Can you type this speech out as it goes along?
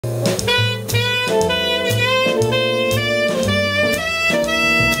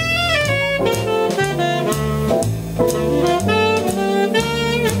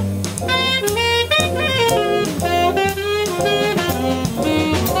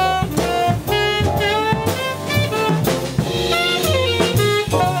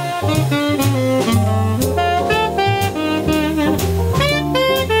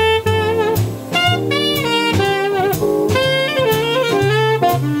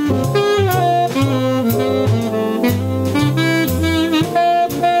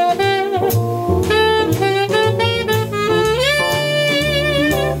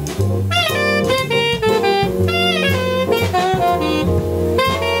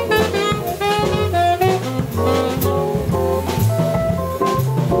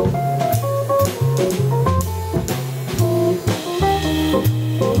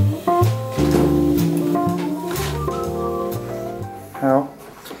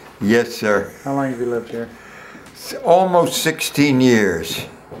Yes, sir. How long have you lived here? It's almost 16 years,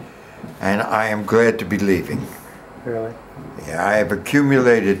 and I am glad to be leaving. Really? Yeah, I have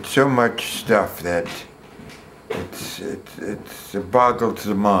accumulated so much stuff that it's a boggle to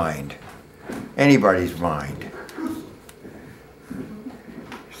the mind, anybody's mind.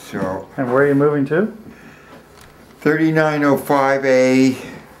 So. And where are you moving to? 3905A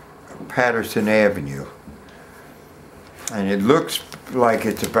Patterson Avenue. And it looks like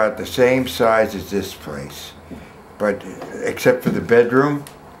it's about the same size as this place, but except for the bedroom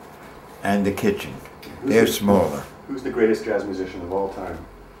and the kitchen. They're smaller. Who's the greatest jazz musician of all time?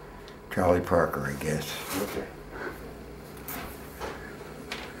 Charlie Parker, I guess. Okay.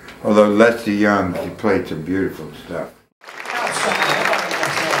 Although Lester Young, he played some beautiful stuff.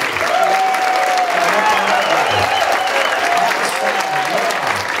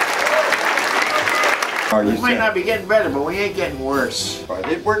 We might not be getting better, but we ain't getting worse. But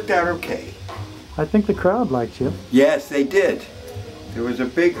it worked out okay. I think the crowd liked you. Yes, they did. There was a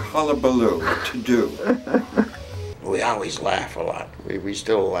big hullabaloo to do. We always laugh a lot. We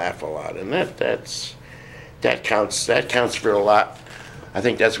still laugh a lot, and that counts. That counts for a lot. I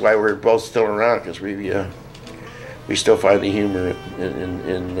think that's why we're both still around, because we still find the humor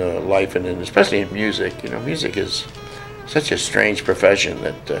in life, and especially in music. You know, music is such a strange profession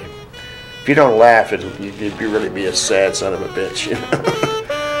that if you don't laugh, you'd really be a sad son of a bitch. You know?